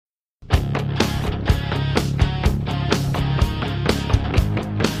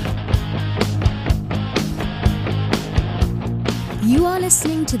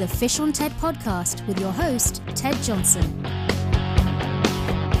listening to the Fish on TED podcast with your host, Ted Johnson.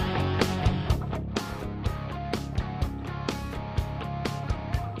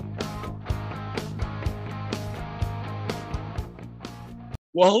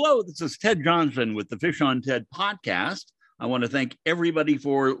 Well, hello, this is Ted Johnson with the Fish on TED podcast. I want to thank everybody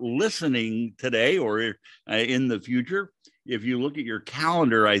for listening today or in the future. If you look at your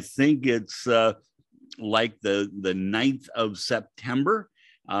calendar, I think it's like the 9th of September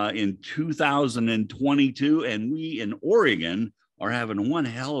in 2022. And we in Oregon are having one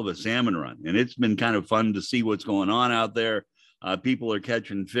hell of a salmon run. And it's been kind of fun to see what's going on out there. People are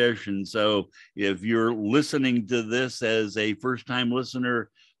catching fish. And so if you're listening to this as a first-time listener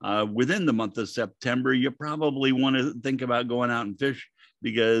within the month of September, you probably want to think about going out and fish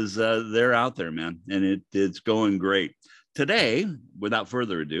because they're out there, man, and it's going great. Today, without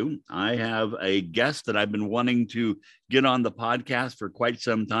further ado, I have a guest that I've been wanting to get on the podcast for quite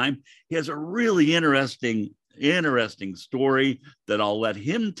some time. He has a really interesting story that I'll let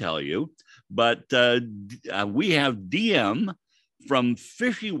him tell you. But we have DM from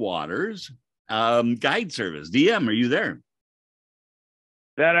Fishy Waters Guide Service. DM, are you there?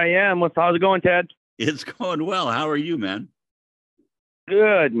 That I am. How's it going, Ted? It's going well. How are you, man?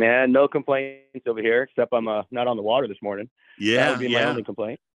 Good, man. No complaints over here, except I'm not on the water this morning. Yeah, that would be my only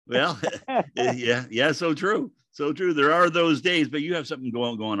complaint. Well, yeah. So true. There are those days, but you have something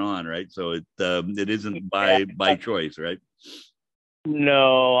going on, right? So it isn't by choice, right?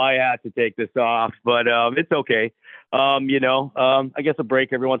 No, I had to take this off, but it's okay. I guess a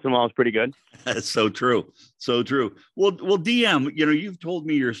break every once in a while is pretty good. That's so true. Well, DM, you've told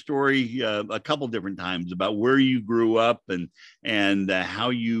me your story a couple different times about where you grew up and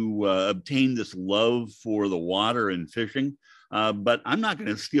how you obtained this love for the water and fishing. But I'm not going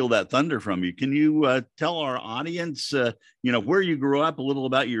to steal that thunder from you. Can you tell our audience, where you grew up, a little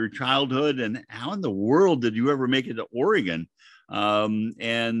about your childhood, and how in the world did you ever make it to Oregon?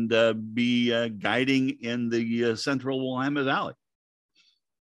 And be guiding in the central Willamette Valley?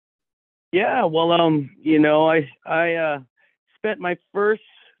 Yeah, well, I spent my first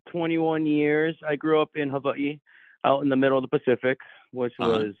 21 years. I grew up in Hawaii, out in the middle of the Pacific, which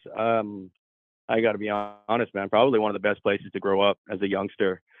was, I got to be honest, man, probably one of the best places to grow up as a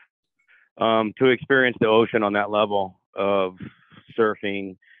youngster. To experience the ocean on that level of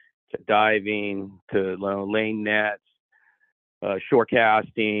surfing, to diving, to laying nets, shore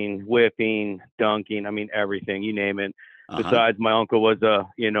casting, whipping, dunking, everything, you name it. Besides, my uncle was a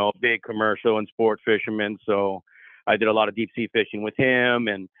big commercial and sport fisherman, so I did a lot of deep sea fishing with him.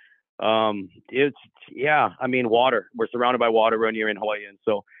 And water. We're surrounded by water around here in Hawaii, and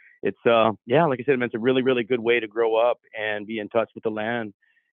so it's like I said, it's a really, really good way to grow up and be in touch with the land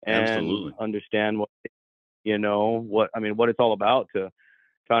and Absolutely. Understand what it's all about, to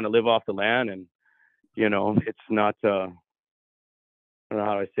kind of live off the land. And it's not I don't know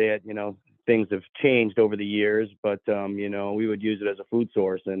how I say it, things have changed over the years, but, we would use it as a food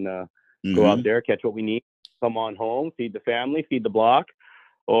source and go out there, catch what we need, come on home, feed the family, feed the block,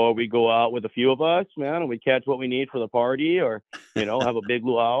 or we go out with a few of us, man, and we catch what we need for the party, or, have a big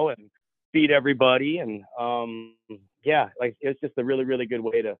luau and feed everybody. And, it's just a really, really good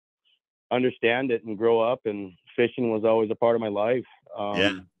way to understand it and grow up. And fishing was always a part of my life.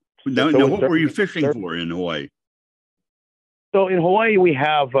 Now, what were you fishing for in Hawaii? So in Hawaii, we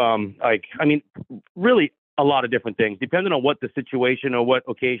have, really a lot of different things, depending on what the situation or what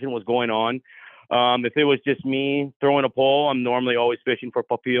occasion was going on. If it was just me throwing a pole, I'm normally always fishing for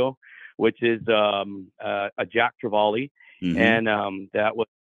papio, which is a jack trevally. And that was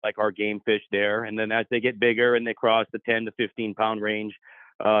like our game fish there. And then as they get bigger and they cross the 10 to 15 pound range,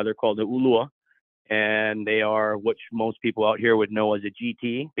 they're called the ulua. And they are, which most people out here would know as a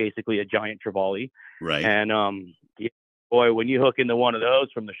GT, basically a giant trevally. Right. And, boy, when you hook into one of those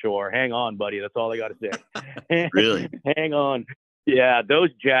from the shore, hang on, buddy. That's all I got to say. Really? Hang on. Yeah, those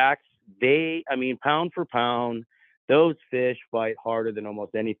jacks, pound for pound, those fish fight harder than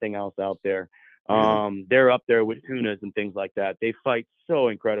almost anything else out there. Really? They're up there with tunas and things like that. They fight so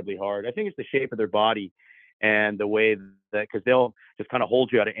incredibly hard. I think it's the shape of their body and the way that, because they'll just kind of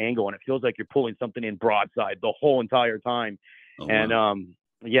hold you at an angle, and it feels like you're pulling something in broadside the whole entire time. Oh, and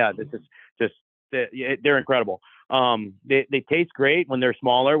wow. this is just they're incredible. They taste great when they're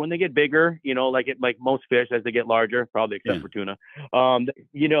smaller. When they get bigger, like most fish as they get larger, probably except for tuna,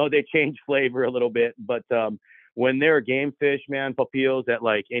 they change flavor a little bit. But when they're game fish, man, papios at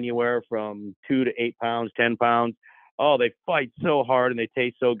like anywhere from 2 to 8 pounds, 10 pounds, they fight so hard and they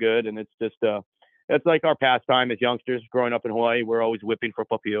taste so good. And it's just it's like our pastime as youngsters growing up in Hawaii. We're always whipping for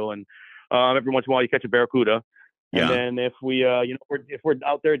papio, and every once in a while you catch a barracuda. And Yeah. then if we, if we're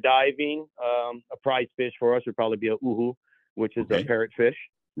out there diving, a prize fish for us would probably be a uhu, which is a parrotfish.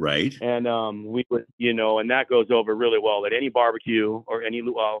 Right. And we would, and that goes over really well at any barbecue or any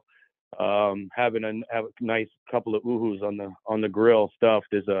luau. Having have a nice couple of uhus on the grill stuffed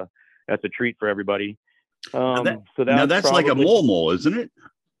that's a treat for everybody. So that's probably like a mole, isn't it?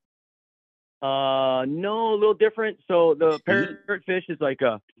 No, a little different. So the parrotfish is like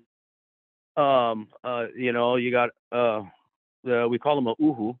you got we call them a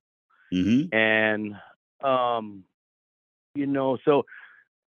uhu, and so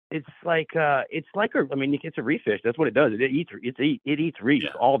it's like it's a reef fish. That's what it does. It eats reef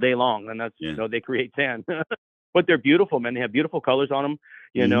all day long, and that's they create sand. But they're beautiful, man. They have beautiful colors on them.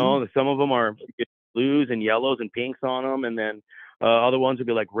 Some of them are blues and yellows and pinks on them, and then other ones would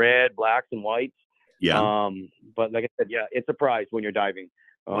be like red, blacks, and whites. Yeah. But like I said, it's a prize when you're diving.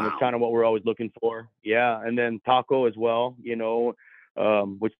 It's kind of what we're always looking for. Yeah. And then taco as well,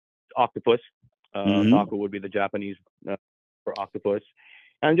 which octopus. Taco would be the Japanese for octopus.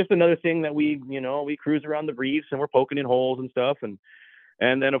 And just another thing that we cruise around the reefs and we're poking in holes and stuff. And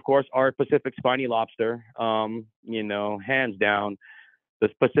then, of course, our Pacific spiny lobster, hands down, the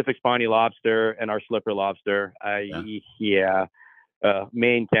Pacific spiny lobster and our slipper lobster.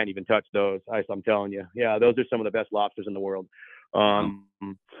 Maine can't even touch those. I'm telling you. Yeah, those are some of the best lobsters in the world.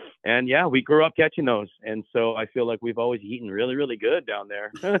 And we grew up catching those, and so I feel like we've always eaten really, really good down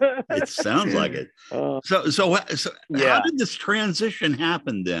there. It sounds like it. So how did this transition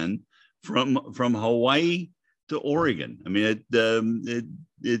happen then from Hawaii to Oregon? I mean,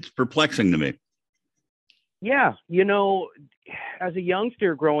 it's perplexing to me. Yeah, as a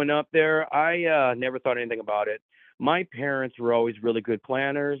youngster growing up there, I never thought anything about it. My parents were always really good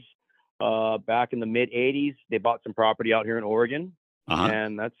planners. Back in the mid 80s, they bought some property out here in Oregon,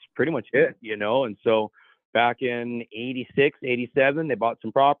 and that's pretty much it, And so back in 86, 87, they bought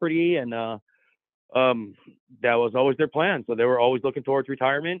some property, and that was always their plan. So they were always looking towards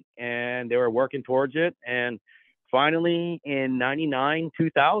retirement, and they were working towards it. And finally, in 99,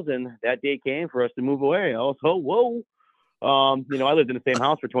 2000, that day came for us to move away. I was whoa. I lived in the same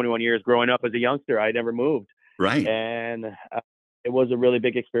house for 21 years growing up as a youngster. I never moved. Right. And it was a really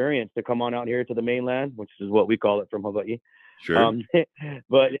big experience to come on out here to the mainland, which is what we call it from Hawaii. Sure.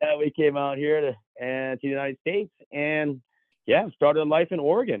 But we came out here to the United States and started a life in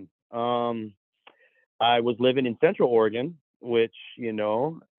Oregon. I was living in Central Oregon, which,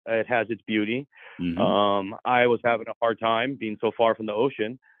 it has its beauty. I was having a hard time being so far from the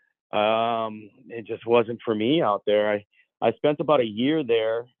ocean. It just wasn't for me out there. I spent about a year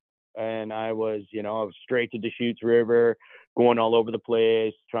there, and I was straight to Deschutes River, going all over the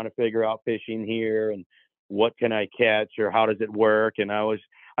place, trying to figure out fishing here and what can I catch or how does it work. And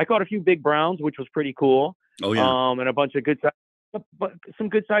I caught a few big browns, which was pretty cool. Oh yeah. And a bunch of some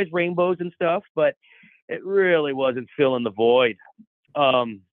good sized rainbows and stuff, but it really wasn't filling the void.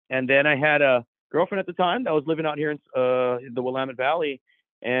 And then I had a girlfriend at the time that was living out here in the Willamette Valley.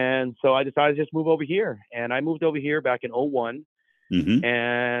 And so I decided to just move over here, and I moved over here back in 01.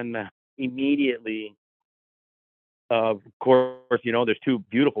 And immediately, of course, there's two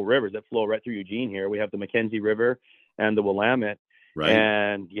beautiful rivers that flow right through Eugene here. We have the Mackenzie River and the Willamette. Right.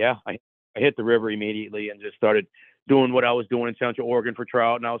 And I hit the river immediately and just started doing what I was doing in Central Oregon for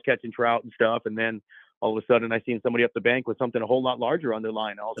trout, and I was catching trout and stuff. And then all of a sudden I seen somebody up the bank with something a whole lot larger on their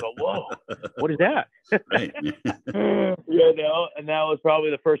line. I was like, whoa, what is that? Right. And that was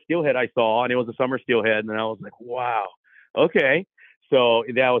probably the first steelhead I saw, and it was a summer steelhead. And I was like, wow, okay. So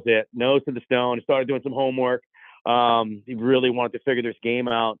that was it. Nose to the stone. Started doing some homework. He really wanted to figure this game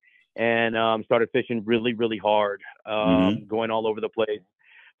out, and started fishing really, really hard, going all over the place.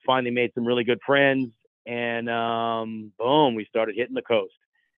 Finally made some really good friends, and boom, we started hitting the coast.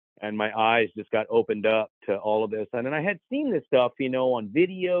 And my eyes just got opened up to all of this. And then I had seen this stuff, on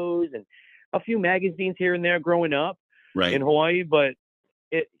videos and a few magazines here and there growing up in Hawaii. But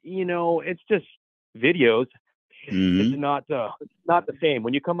it's just videos. It's not the same.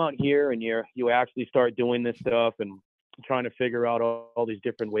 When you come out here and you actually start doing this stuff and trying to figure out all these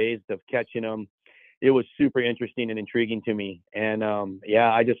different ways of catching them, it was super interesting and intriguing to me. And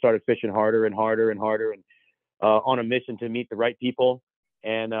I just started fishing harder and harder and harder, and on a mission to meet the right people.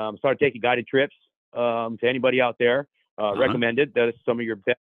 And started taking guided trips to anybody out there. Recommended. That is some of your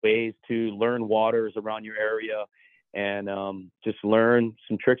best ways to learn waters around your area, and just learn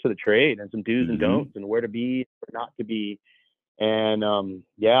some tricks of the trade and some do's and don'ts and where to be or not to be. And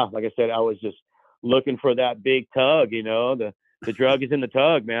like I said, I was just looking for that big tug. The drug is in the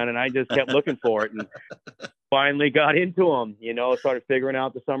tug, man. And I just kept looking for it, and finally got into them. Started figuring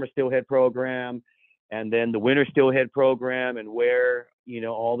out the summer steelhead program. and then the winter steelhead program, and where,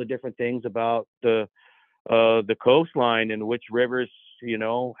 all the different things about the coastline and which rivers,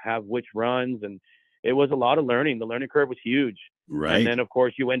 have which runs. And it was a lot of learning. The learning curve was huge. Right. And then, of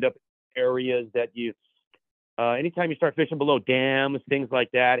course, you end up in areas that anytime you start fishing below dams, things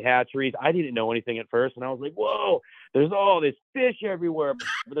like that, hatcheries, I didn't know anything at first. And I was like, whoa, there's all this fish everywhere,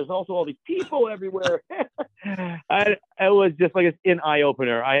 but there's also all these people everywhere. It was just like an eye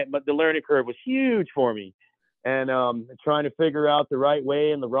opener. But the learning curve was huge for me. And trying to figure out the right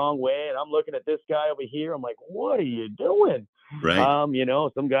way and the wrong way. And I'm looking at this guy over here. I'm like, what are you doing? Right.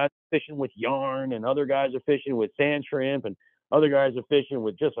 Some guys are fishing with yarn, and other guys are fishing with sand shrimp, and other guys are fishing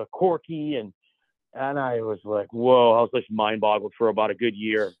with just a corky. And I was like, whoa, I was just mind boggled for about a good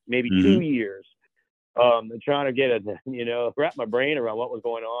year, maybe 2 years, trying to get wrap my brain around what was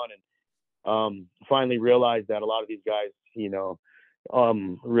going on. And finally realized that a lot of these guys,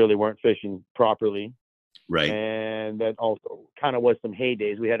 really weren't fishing properly. Right. And that also kind of was some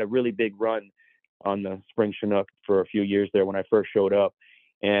heydays. We had a really big run on the spring Chinook for a few years there when I first showed up.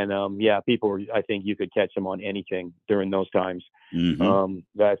 And people were, I think you could catch them on anything during those times. I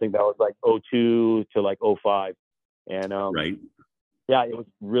think that was like 2002 to like 2005. And right. Yeah, it was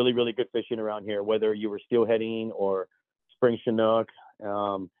really, really good fishing around here, whether you were steelheading or spring Chinook.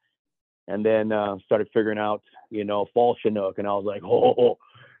 And then started figuring out, fall Chinook. And I was like,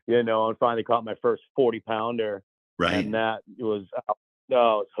 and finally caught my first 40-pounder. Right. And that was, I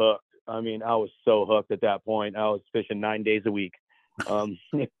was hooked. I mean, I was so hooked at that point. I was fishing 9 days a week.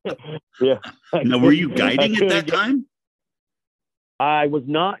 Yeah. Now, were you guiding at that time? I was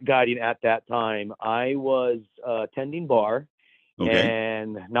not guiding at that time. I was tending bar. Okay.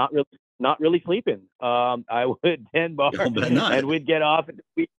 And not really sleeping. I would tend bar, and we'd get off at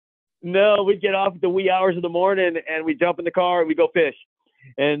the wee hours of the morning, and we'd jump in the car and we'd go fish.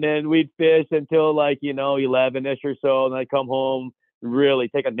 And then we'd fish until 11-ish or so, and I'd come home, really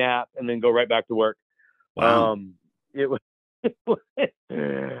take a nap, and then go right back to work. Wow. It was,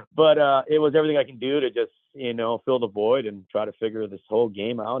 but it was everything I can do to just, fill the void and try to figure this whole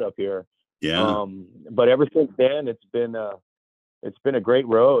game out up here. Yeah. But ever since then, it's been a great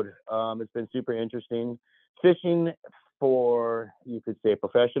road. It's been super interesting fishing for, you could say,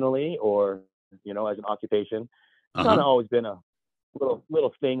 professionally or, as an occupation. It's kind of always been a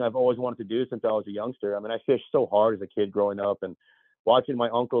little thing I've always wanted to do since I was a youngster. I mean, I fished so hard as a kid growing up, and watching my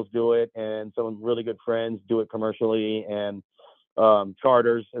uncles do it and some really good friends do it commercially and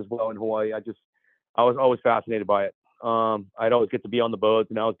charters as well in Hawaii. I was always fascinated by it. I'd always get to be on the boats,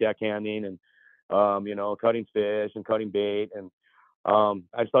 and I was deckhanding and, cutting fish and cutting bait. And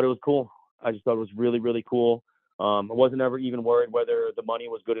I just thought it was cool. I just thought it was really, really cool. I wasn't ever even worried whether the money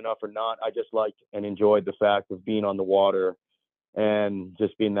was good enough or not. I just liked and enjoyed the fact of being on the water, and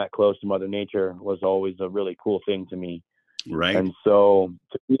just being that close to Mother Nature was always a really cool thing to me. Right. And so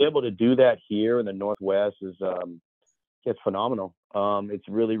to be able to do that here in the Northwest is, it's phenomenal. It's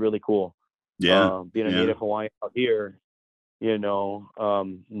really, really cool. Yeah. Being a native Hawaiian out here,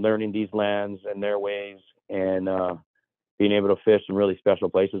 learning these lands and their ways, and being able to fish some really special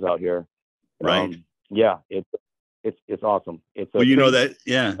places out here. Right. It's awesome. That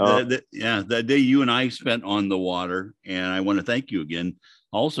day you and I spent on the water, and I want to thank you again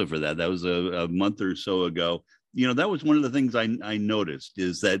also for that. That was a month or so ago. That was one of the things I noticed,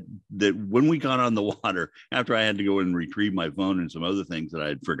 is that when we got on the water, after I had to go and retrieve my phone and some other things that I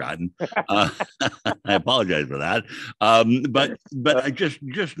had forgotten, I apologize for that. But I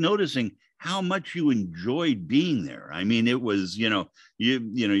just noticing how much you enjoyed being there. I mean, it was,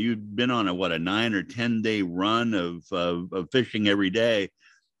 you'd been on a 9 or 10 day run of fishing every day.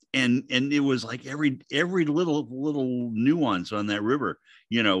 And it was like every little nuance on that river,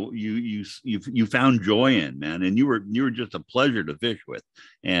 you found joy in, man, and you were just a pleasure to fish with.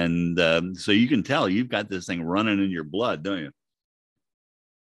 And so you can tell you've got this thing running in your blood, don't you?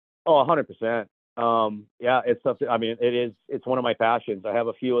 Oh, 100%. It's something. I mean, it's one of my passions. I have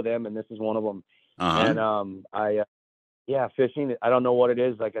a few of them, and this is one of them. And fishing, I don't know what it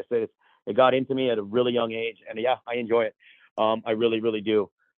is. Like I said, it got into me at a really young age, and I enjoy it. I really, really do.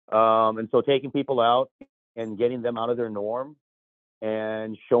 And so taking people out and getting them out of their norm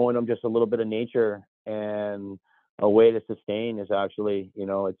and showing them just a little bit of nature and a way to sustain is actually,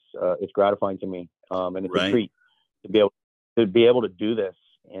 it's gratifying to me. And it's a treat to be able to do this.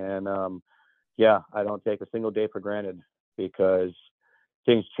 And, I don't take a single day for granted, because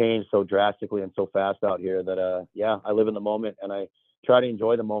things change so drastically and so fast out here that, I live in the moment, and I try to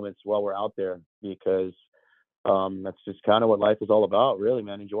enjoy the moments while we're out there, because that's just kind of what life is all about, really,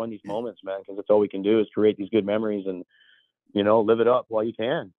 man. Enjoying these moments, man, because that's all we can do is create these good memories and, live it up while you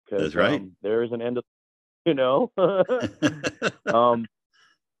can. Because that's right. There is an end you know. um,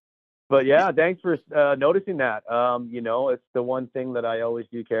 but yeah, thanks for noticing that. You know, it's the one thing that I always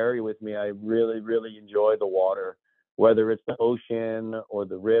do carry with me. I really, really enjoy the water, whether it's the ocean or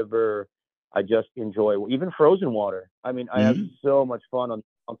the river. I just enjoy even frozen water. I mean, I have Mhm. so much fun on the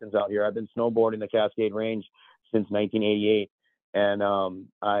mountains out here. I've been snowboarding the Cascade Range since 1988, and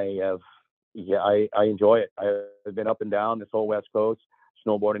I have, yeah, I enjoy it. I've been up and down this whole West Coast,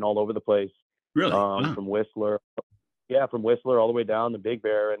 snowboarding all over the place, Really? Wow. from Whistler, yeah, from Whistler all the way down to Big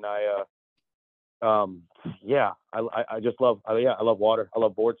Bear, and um, yeah, I just love, yeah, I love water. I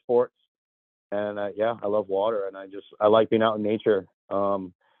love board sports, and yeah, I love water, and I like being out in nature,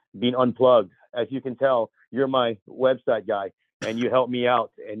 being unplugged. As you can tell, you're my website guy, and you help me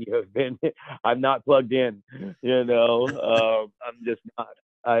out, and you have been. I'm not plugged in, you know. I'm just not.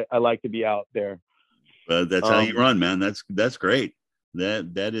 I like to be out there. But that's how you Um, run, man. That's great.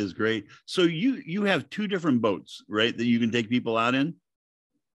 That is great. So you have two different boats, right? That you can take people out in.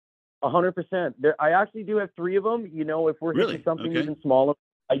 100%. There, I actually do have three of them. You know, if we're hitting Really? something Okay. even smaller,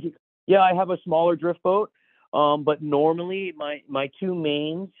 yeah, I have a smaller drift boat. But normally my two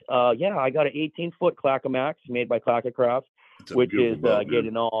mains, yeah, I got an 18-foot Clackamax made by Clackacraft, It's a which beautiful is boat,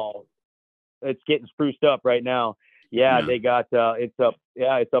 man. it's getting spruced up right now. Yeah, Yeah. they got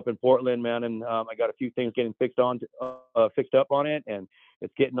it's up in Portland, man, and I got a few things getting fixed up on it, and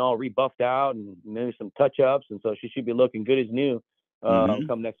it's getting all rebuffed out and maybe some touch ups, and so she should be looking good as new Hmm.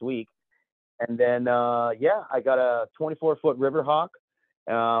 come next week. And then yeah, I got a 24-foot Riverhawk,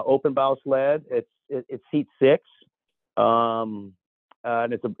 open bow sled. It's seat six, um,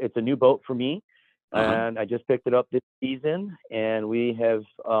 and it's a new boat for me. Uh-huh. And I just picked it up this season, and we have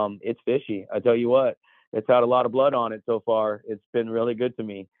it's fishy. I tell you what, it's had a lot of blood on it so far. It's been really good to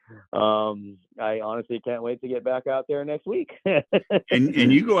me. I honestly can't wait to get back out there next week. And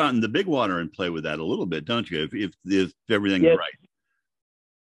you go out in the big water and play with that a little bit, don't you? If everything's Yes, right.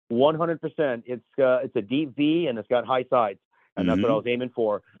 100%. It's a deep V and it's got high sides, and that's what I Hmm. was aiming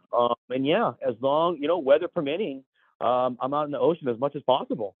for. And yeah, as long weather permitting, I'm out in the ocean as much as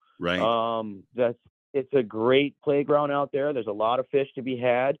possible. Right. That's It's a great playground out there. There's a lot of fish to be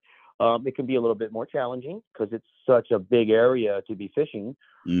had. It can be a little bit more challenging because it's such a big area to be fishing.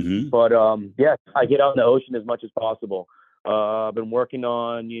 Hmm. But yeah, I get out in the ocean as much as possible. I've been working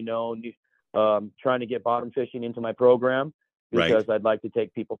on, trying to get bottom fishing into my program Right. because I'd like to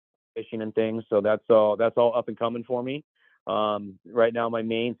take people fishing and things. So that's all up and coming for me. Right now, my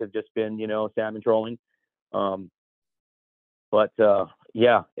mains have just been, salmon trolling. Um, but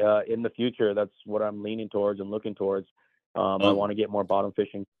yeah, in the future, that's what I'm leaning towards and looking towards. I Oh, want to get more bottom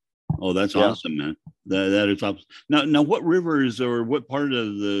fishing. oh, that's Yeah. awesome, man. That is awesome. Now, what rivers or what part of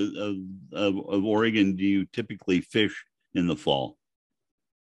of Oregon do you typically fish in the fall?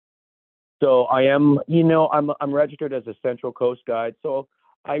 So I'm registered as a Central Coast guide. So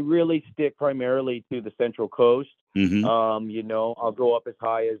I really stick primarily to the Central Coast. Hmm. I'll go up as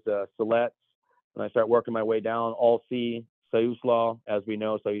high as Siletz, and I start working my way down Alsea, Siuslaw. As we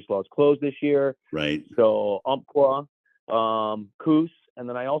know, Siuslaw is closed this year. Right. So Umpqua, Coos, and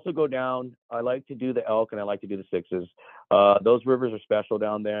then I also go down. I like to do the Elk, and I like to do the Sixes. Those rivers are special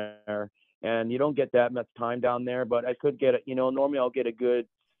down there, and you don't get that much time down there. But I could get it. Normally I'll get a good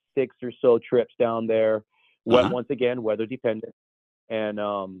six or so trips down there. Uh-huh. Once again, weather dependent. And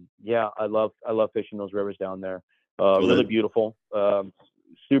yeah, I love fishing those rivers down there. Oh, Really beautiful,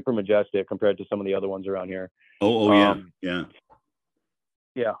 super majestic compared to some of the other ones around here. oh, yeah, Um, yeah.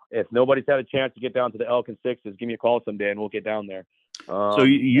 yeah, if nobody's had a chance to get down to the Elk and Sixes, give me a call someday and we'll get down there. So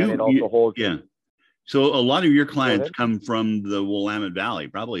And it also holds. yeah. So a lot of your Go clients ahead. come from the Willamette Valley,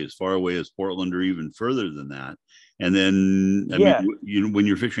 probably as far away as Portland or even further than that. And then, I mean, Yeah, when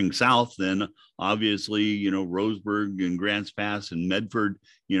you're fishing south, then obviously, Roseburg and Grants Pass and Medford,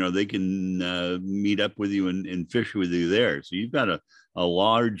 they can meet up with you and fish with you there. So you've got a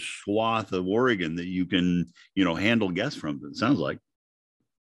large swath of Oregon that you can, handle guests from. It sounds like.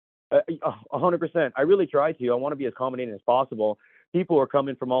 100%. I really try to. I want to be as accommodating as possible. People are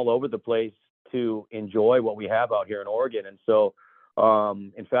coming from all over the place to enjoy what we have out here in Oregon, and so,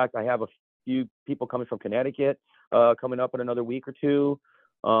 in fact, I have a few people coming from Connecticut coming up in another week or two.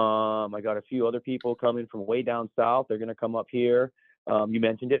 I got a few other people coming from way down south. They're going to come up here. You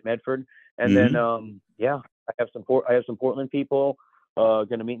mentioned it, Medford, and then Hmm. yeah, I have some Portland people going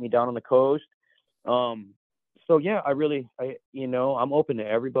to meet me down on the coast. Um, so yeah, I'm open to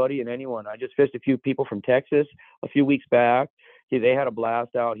everybody and anyone. I just fished a few people from Texas a few weeks back. They had a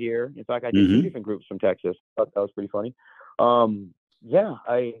blast out here. In fact, I did two Hmm. different groups from Texas. Thought that was pretty funny. Um,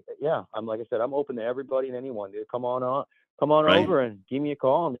 I'm like I said, I'm open to everybody and anyone. Dude, come on Right. over and give me a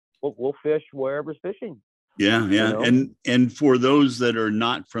call, and we'll fish wherever's fishing. Yeah, you yeah, know? and for those that are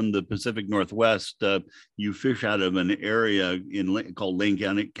not from the Pacific Northwest, you fish out of an area called Lane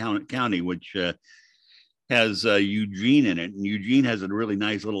County, which has Eugene in it, and Eugene has a really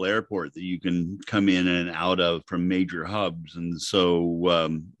nice little airport that you can come in and out of from major hubs, and so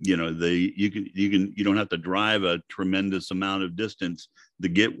you don't have to drive a tremendous amount of distance to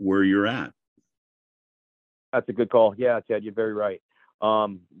get where you're at. That's a good call. Yeah, Ted, you're very right.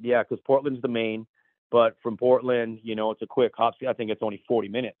 Yeah, because Portland's the main, but from Portland, it's a quick hop. I think it's only 40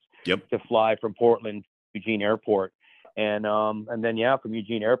 minutes Yep. to fly from Portland to Eugene Airport, and then from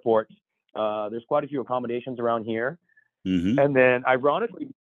Eugene Airport, there's quite a few accommodations around here, and then ironically,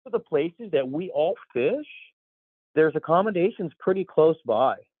 the places that we all fish, there's accommodations pretty close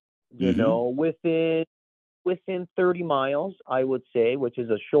by. Within 30 miles, I would say, which is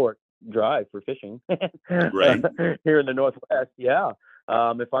a short drive for fishing Right. here in the Northwest. Yeah.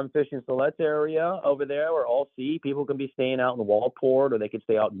 If I'm fishing Siletz area over there or All Sea, people can be staying out in Wallport, or they could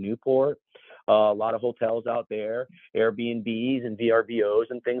stay out in Newport. A lot of hotels out there, Airbnbs and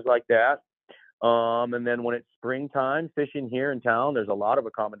VRBOs and things like that. And then when it's springtime, fishing here in town, there's a lot of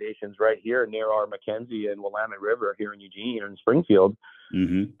accommodations right here near our Mackenzie and Willamette River here in Eugene and Springfield.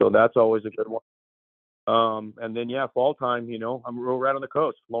 So that's always a good one. And then fall time, I'm right on the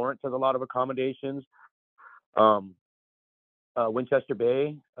coast. Florence has a lot of accommodations. Winchester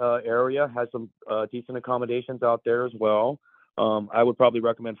Bay area has some decent accommodations out there as well. I would probably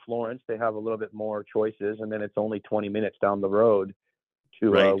recommend Florence. They have a little bit more choices, and then it's only 20 minutes down the road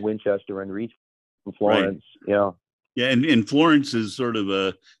to Winchester and Reach from Florence. Right. Yeah, and Florence is sort of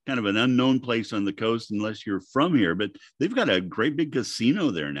a kind of an unknown place on the coast unless you're from here, but they've got a great big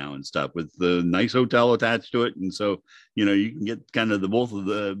casino there now and stuff with the nice hotel attached to it, and so you can get kind of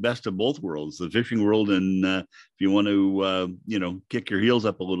the best of both worlds, the fishing world, and if you want to kick your heels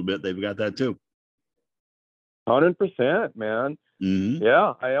up a little bit, they've got that too. 100%, man.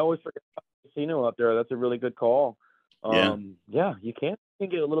 Yeah, I always forget about the casino up there. That's a really good call. Yeah, you can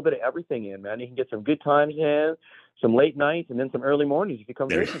get a little bit of everything in, man. You can get some good times in, some late nights, and then some early mornings if you come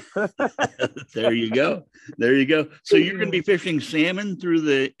fishing. There you go. So you're going to be fishing salmon through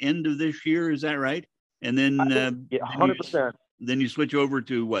the end of this year, is that right? And then 100%. Then you switch over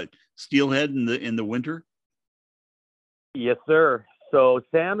to what, steelhead in the winter? Yes, sir. So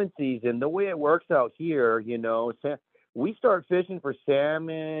salmon season, the way it works out here, we start fishing for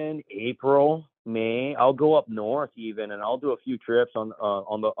salmon April, May. I'll go up north even, and I'll do a few trips on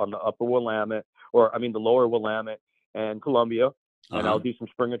the upper Willamette, the lower Willamette and Columbia, and I'll do some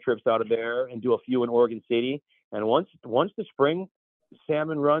Springer trips out of there and do a few in Oregon City. And once the spring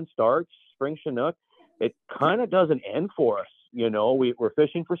salmon run starts, spring Chinook, it kind of doesn't end for us. We're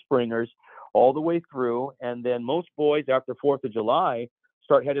fishing for Springers all the way through, and then most boys after 4th of July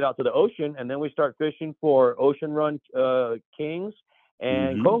start headed out to the ocean, and then we start fishing for ocean run kings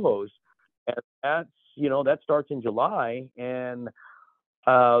and cohos. And that starts in July. And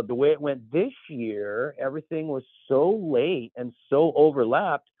the way it went this year, everything was so late and so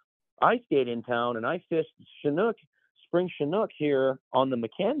overlapped. I stayed in town and I fished spring Chinook here on the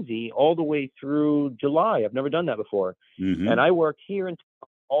Mackenzie all the way through July. I've never done that before. And I worked here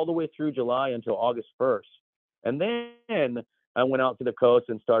all the way through July until August 1st. And then I went out to the coast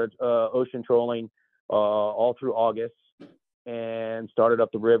and started ocean trolling all through August, and started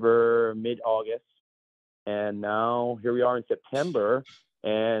up the river mid-August. And now here we are in September,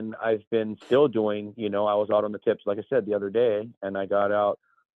 and I've been still doing, I was out on the tips, like I said, the other day, and I got out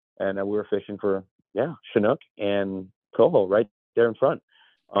and we were fishing for, Chinook and coho right there in front.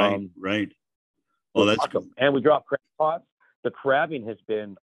 Right. Well, that's awesome. And we dropped crab pots. The crabbing has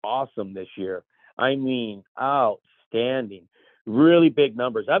been awesome this year. I mean, outstanding. Really big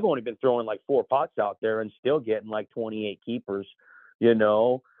numbers. I've only been throwing like 4 pots out there and still getting like 28 keepers,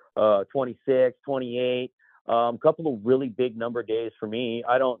 26, 28. A couple of really big number days for me.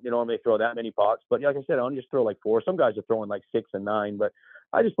 I don't normally throw that many pots, but like I said, I only just throw like 4. Some guys are throwing like 6 and 9, but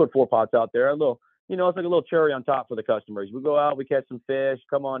I just put 4 pots out there. A little, it's like a little cherry on top for the customers. We go out, we catch some fish,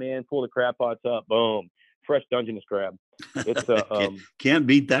 come on in, pull the crab pots up, boom, fresh Dungeness crab. It's can't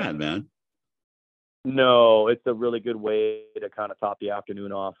beat that, man. No, it's a really good way to kind of top the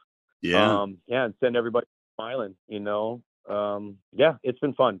afternoon off. Yeah. And send everybody smiling, it's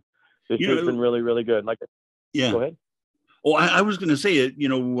been fun. This year's been really, really good. Go ahead. Oh, I was going to say it,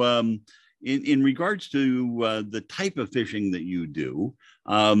 in regards to the type of fishing that you do,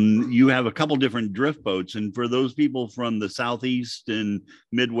 you have a couple different drift boats. And for those people from the Southeast and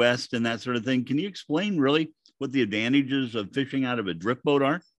Midwest and that sort of thing, can you explain really what the advantages of fishing out of a drift boat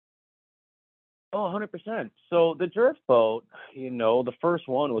are? Oh, 100%. So the drift boat, the first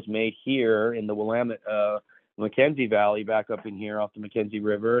one was made here in the Willamette, Mackenzie Valley, back up in here off the Mackenzie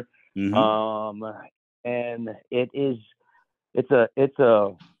River. Mm-hmm. And it's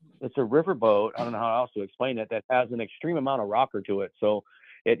a riverboat. I don't know how else to explain it. That has an extreme amount of rocker to it. So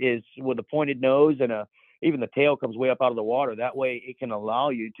it is with a pointed nose and even the tail comes way up out of the water. That way it can allow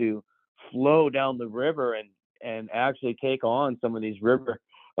you to flow down the river and actually take on some of these river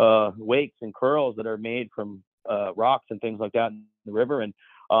wakes and curls that are made from rocks and things like that in the river. And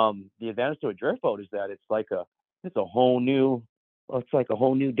the advantage to a drift boat is that it's like a whole new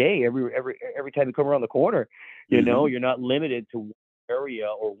day every time you come around the corner. You're not limited to one area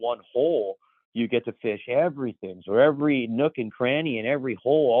or one hole. You get to fish everything. So every nook and cranny and every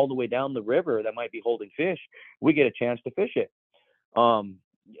hole all the way down the river that might be holding fish, we get a chance to fish it. And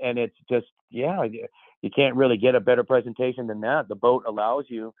it's just, you can't really get a better presentation than that. The boat allows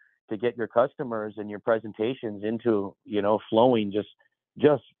you to get your customers and your presentations into, flowing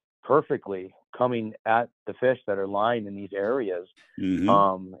just perfectly, coming at the fish that are lying in these areas.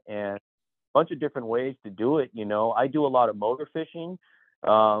 Mm-hmm. And a bunch of different ways to do it. I do a lot of motor fishing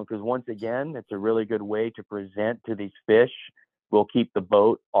because once again, it's a really good way to present to these fish. We'll keep the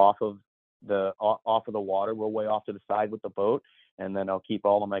boat off of the water. We're way off to the side with the boat. And then I'll keep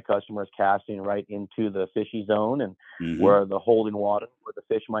all of my customers casting right into the fishy zone and where the holding water, where the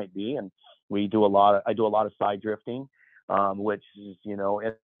fish might be. And I do a lot of side drifting, which is,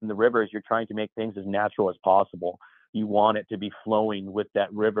 in the rivers, you're trying to make things as natural as possible. You want it to be flowing with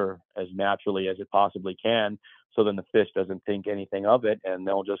that river as naturally as it possibly can. So then the fish doesn't think anything of it and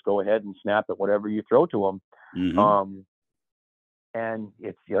they'll just go ahead and snap at whatever you throw to them. Mm-hmm. And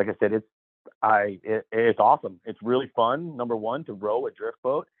it's, like I said, it's awesome. It's really fun, number one, to row a drift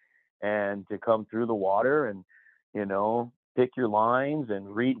boat and to come through the water and, pick your lines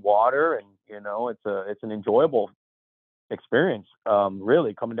and read water. And, it's an enjoyable experience.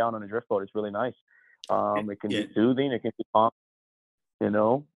 Really coming down on a drift boat is really nice. It can be soothing. It can be calm,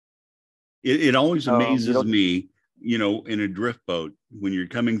 It always amazes me, in a drift boat when you're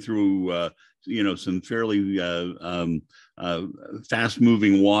coming through, some fairly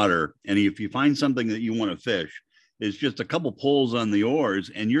fast-moving water, and if you find something that you want to fish, it's just a couple pulls on the oars,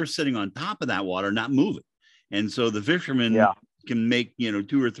 and you're sitting on top of that water, not moving. And so the fisherman can make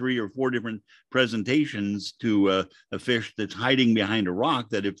 2 or 3 or 4 different presentations to a fish that's hiding behind a rock.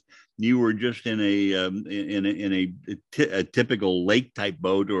 That if you were just in a typical lake type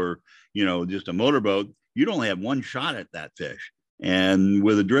boat or just a motorboat, you'd only have one shot at that fish. And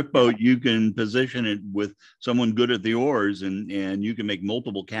with a drift boat, you can position it with someone good at the oars, and you can make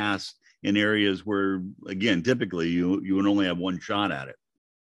multiple casts in areas where, again, typically you would only have one shot at it.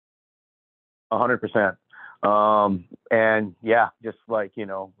 100%. And just like,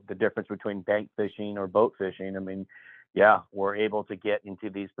 the difference between bank fishing or boat fishing. I mean, we're able to get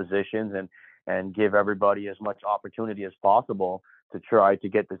into these positions and give everybody as much opportunity as possible to try to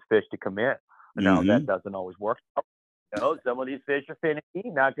get this fish to commit. Now that doesn't always work. Some of these fish are finicky,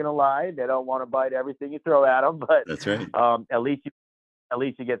 not going to lie. They don't want to bite everything you throw at them, but that's right. At least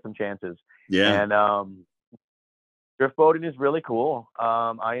you get some chances. Yeah. And drift boating is really cool.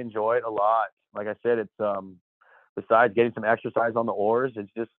 I enjoy it a lot. Like I said, it's besides getting some exercise on the oars,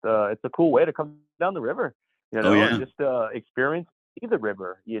 it's just it's a cool way to come down the river. And just experience the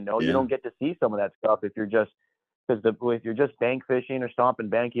river. You don't get to see some of that stuff if you're just bank fishing or stomping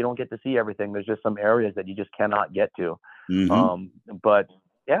bank. You don't get to see everything. There's just some areas that you just cannot get to. But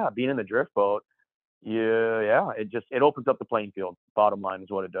being in the drift boat, it opens up the playing field. Bottom line is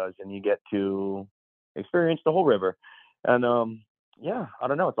what it does, and you get to experience the whole river. And I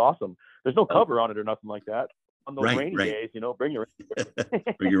don't know, it's awesome. There's no cover on it or nothing like that. On those rainy days, bring your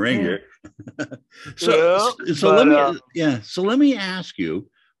bring your rain gear. So let me ask you,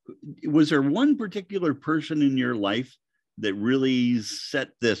 was there one particular person in your life that really set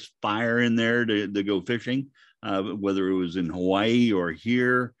this fire in there to go fishing, whether it was in Hawaii or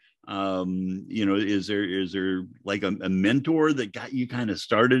here? Is there like a mentor that got you kind of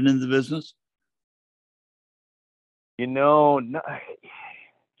started in the business?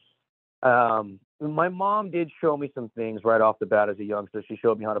 My mom did show me some things right off the bat as a youngster. She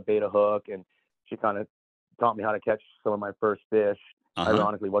showed me how to bait a hook, and she kind of taught me how to catch some of my first fish.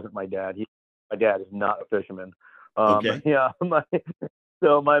 Ironically, wasn't my dad. My dad is not a fisherman. Okay.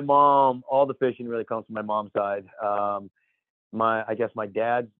 So my mom, all the fishing really comes from my mom's side. I guess my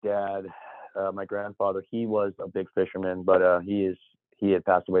dad's dad, my grandfather, he was a big fisherman, but he had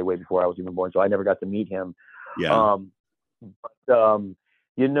passed away way before I was even born, so I never got to meet him. Yeah.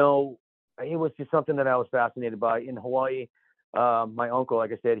 It was just something that I was fascinated by. In Hawaii, My uncle,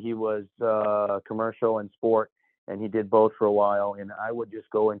 like I said, he was commercial and sport, and he did both for a while. And I would just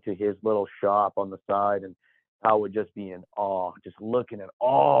go into his little shop on the side, and I would just be in awe, just looking at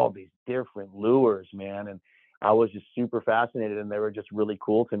all these different lures, man. And I was just super fascinated, and they were just really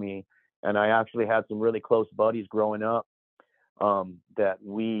cool to me. And I actually had some really close buddies growing up that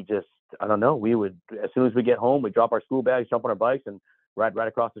we just, I don't know, we would, as soon as we get home, we'd drop our school bags, jump on our bikes, and ride right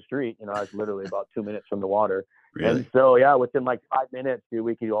across the street. You know, I was literally about 2 minutes from the water. Really? And so, yeah, within like 5 minutes, dude,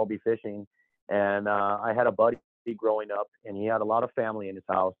 we could all be fishing. And I had a buddy growing up, and he had a lot of family in his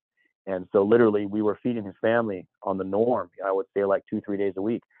house. And so literally we were feeding his family on the norm, I would say like 2-3 days a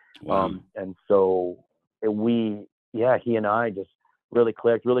week. Wow. And so he and I just really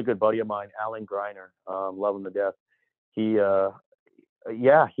clicked. Really good buddy of mine, Alan Greiner, love him to death. He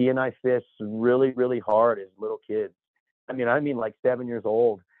and I fished really, really hard as little kids. I mean, like 7 years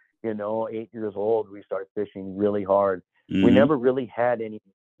old, 8 years old, we started fishing really hard. Mm-hmm. We never really had any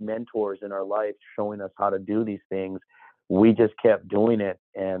mentors in our life showing us how to do these things. We just kept doing it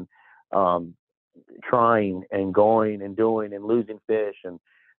and trying and going and doing and losing fish. And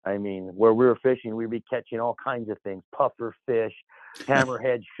I mean, where we were fishing, we'd be catching all kinds of things: puffer fish,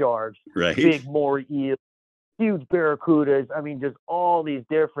 hammerhead sharks, right, big moray eels, huge barracudas. I mean, just all these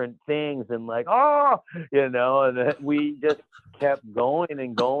different things. And like, and we just kept going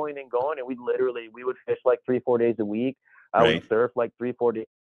and going and going. And we would fish like 3-4 days a week. I would surf like 3-4 days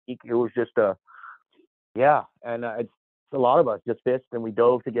a week. It was just and a lot of us just fished and we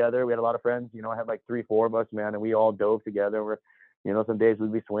dove together. We had a lot of friends, I had like 3-4 of us, man, and we all dove together. We're, some days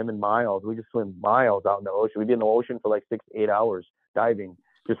we'd be swimming miles. We just swim miles out in the ocean. We'd be in the ocean for like 6 to 8 hours diving,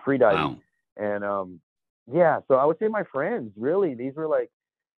 just free diving. Wow. And so I would say my friends, really, these were like,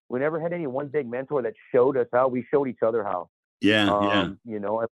 we never had any one big mentor that showed us how. We showed each other how. And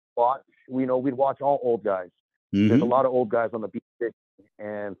we'd watch all old guys. Mm-hmm. There's a lot of old guys on the beach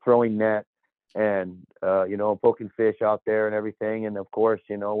and throwing net and poking fish out there and everything. And of course,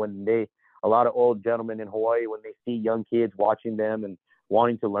 when a lot of old gentlemen in Hawaii, when they see young kids watching them and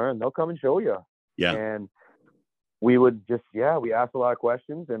wanting to learn, they'll come and show you. Yeah. And we would just, we asked a lot of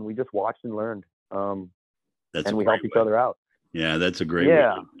questions and we just watched and learned. And we helped each other out. Yeah, that's a great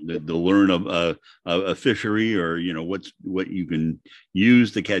way to learn a fishery, or what you can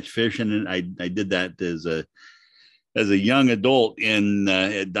use to catch fish. And I did that as a young adult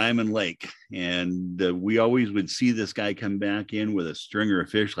at Diamond Lake, and we always would see this guy come back in with a stringer of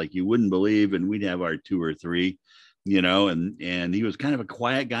fish like you wouldn't believe, and we'd have our 2 or 3, and he was kind of a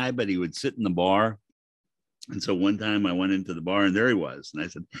quiet guy, but he would sit in the bar. And so one time I went into the bar and there he was. And I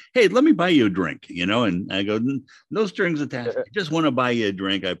said, "Hey, let me buy you a drink," and I go, "No strings attached. I just want to buy you a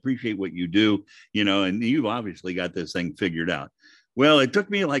drink. I appreciate what you do, and you've obviously got this thing figured out." Well, it took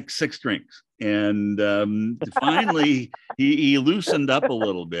me like 6 drinks. And finally he loosened up a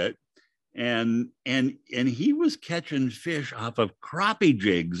little bit, and he was catching fish off of crappie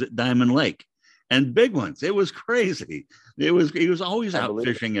jigs at Diamond Lake, and big ones. It was crazy. He was always out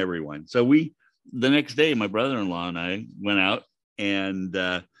fishing everyone. So the next day, my brother-in-law and I went out, and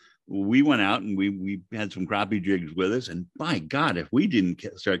we went out and we had some crappie jigs with us. And by God, if we didn't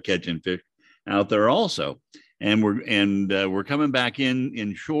start catching fish out there also. And we're coming back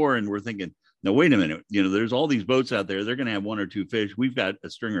in shore, and we're thinking, now, wait a minute, there's all these boats out there. They're going to have 1 or 2 fish. We've got a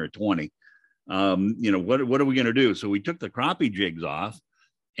stringer of 20. What are we going to do? So we took the crappie jigs off,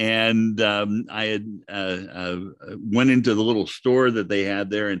 and I had went into the little store that they had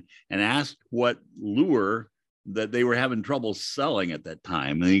there and asked what lure that they were having trouble selling at that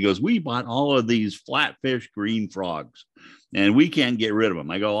time. And he goes, "We bought all of these flatfish green frogs, and we can't get rid of them."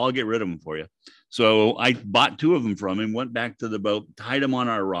 I go, "I'll get rid of them for you." So I bought 2 of them from him, went back to the boat, tied them on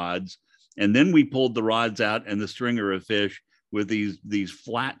our rods, and then we pulled the rods out and the stringer of fish with these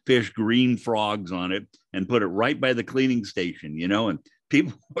flatfish green frogs on it, and put it right by the cleaning station, and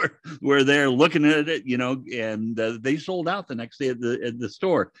people were there looking at it, and they sold out the next day at the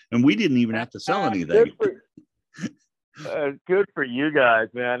store, and we didn't even have to sell anything. Good for you guys,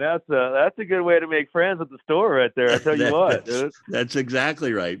 man. That's a good way to make friends at the store right there. I tell you what, dude. That's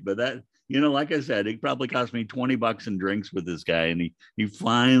exactly right. But that, like I said, it probably cost me $20 in drinks with this guy, and he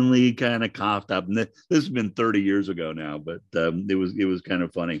finally kind of coughed up. And this has been 30 years ago now, but it was kind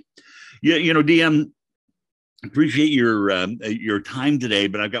of funny. Yeah, DM, appreciate your time today,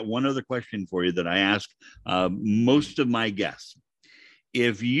 but I've got one other question for you that I ask most of my guests.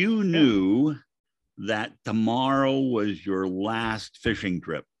 If you knew that tomorrow was your last fishing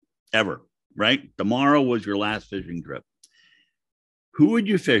trip ever, right? Tomorrow was your last fishing trip. Who would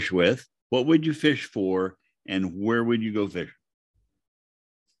you fish with? What would you fish for? And where would you go fishing?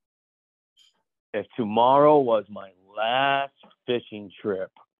 If tomorrow was my last fishing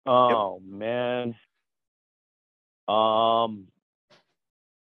trip. Yep. Oh man.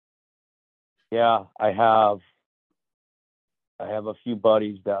 Yeah, I have a few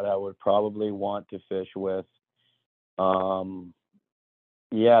buddies that I would probably want to fish with.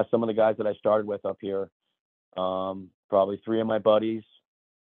 Yeah, some of the guys that I started with up here. Probably three of my buddies.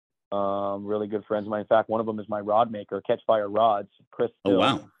 Really good friends of mine. In fact, one of them is my rod maker, Catch Fire Rods, Chris Oh, Hill.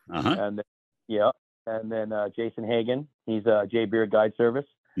 wow. Uh-huh. And then, yeah, and then Jason Hagen. He's J Beard Guide Service.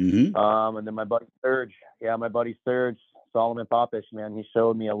 Mm-hmm. And then my buddy Serge. Yeah, my buddy Serge, Solomon Popish, man. He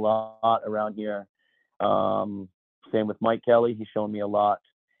showed me a lot around here. Same with Mike Kelly. He's shown me a lot.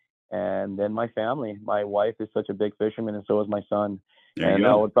 And then my family. My wife is such a big fisherman, and so is my son. There And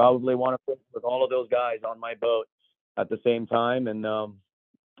I would probably want to fish with all of those guys on my boat at the same time. And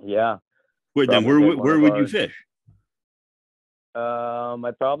yeah. Wait, then where would you fish?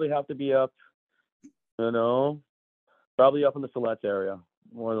 I'd probably have to be up, probably up in the Siletz area,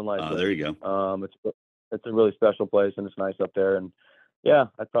 more than likely. Oh, there you go. It's a really special place, and it's nice up there. And yeah,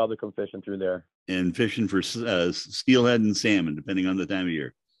 I'd probably come fishing through there. And fishing for steelhead and salmon, depending on the time of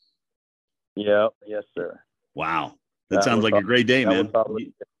year. Yeah. Yes, sir. Wow. That sounds like a great day, man.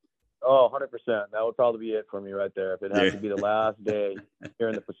 100%. That would probably be it for me right there. If it has to be the last day here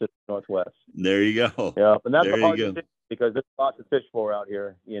in the Pacific Northwest. There you go. Yeah. And that's a hard decision because there's lots to fish for out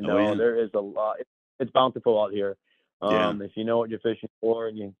here. There is a lot. It's bountiful out here. If you know what you're fishing for,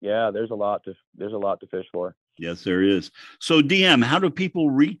 and there's a lot to fish for. Yes, there is. So DM, how do people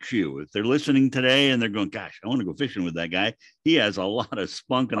reach you if they're listening today and they're going, gosh, I want to go fishing with that guy. He has a lot of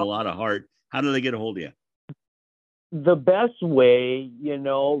spunk and a lot of heart. How do they get a hold of you? The best way,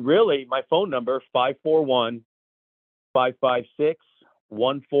 really, my phone number,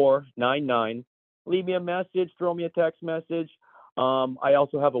 541-556-1499. Leave me a message, throw me a text message. I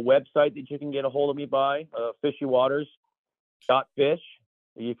also have a website that you can get a hold of me by, fishywaters.fish.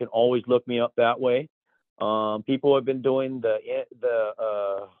 You can always look me up that way. People have been doing the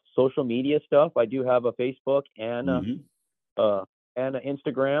social media stuff. I do have a Facebook and an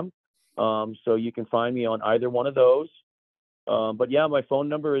Instagram. So you can find me on either one of those. But yeah, my phone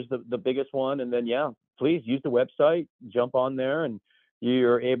number is the biggest one. And then, please use the website, jump on there, and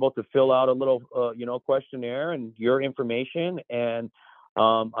you're able to fill out a little, questionnaire and your information. And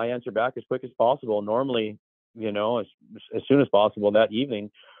I answer back as quick as possible. Normally, as soon as possible that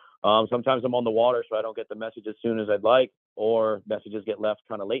evening. Sometimes I'm on the water, so I don't get the message as soon as I'd like, or messages get left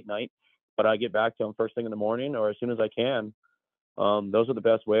kind of late night, but I get back to them first thing in the morning or as soon as I can. Those are the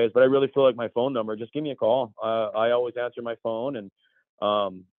best ways, but I really feel like my phone number, just give me a call. I always answer my phone, and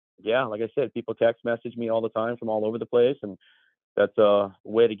like I said, people text message me all the time from all over the place, and that's a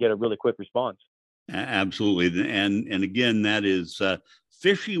way to get a really quick response. Absolutely. And again, that is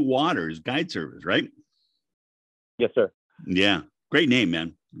Fishy Waters Guide Service, right? Yes, sir. Yeah. Great name,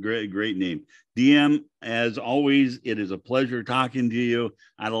 man. Great name. DM, as always, it is a pleasure talking to you.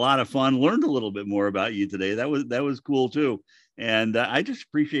 I had a lot of fun, learned a little bit more about you today. That was cool too. And I just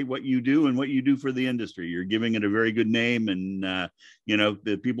appreciate what you do and what you do for the industry. You're giving it a very good name. And,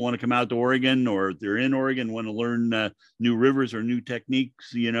 if people want to come out to Oregon, or if they're in Oregon, want to learn new rivers or new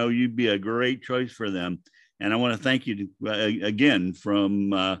techniques, you'd be a great choice for them. And I want to thank you again from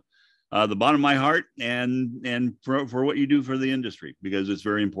the bottom of my heart and for what you do for the industry, because it's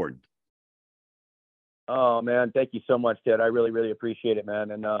very important. Oh man, thank you so much, Ted. I really, really appreciate it,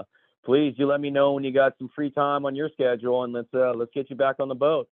 man. And please, you let me know when you got some free time on your schedule, and let's get you back on the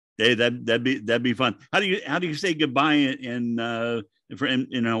boat. Hey, that'd be fun. How do you say goodbye in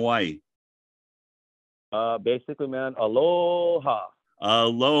Hawaii? Basically, man, aloha.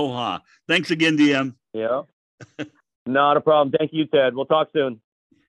 Aloha. Thanks again, DM. Yeah. Not a problem. Thank you, Ted. We'll talk soon.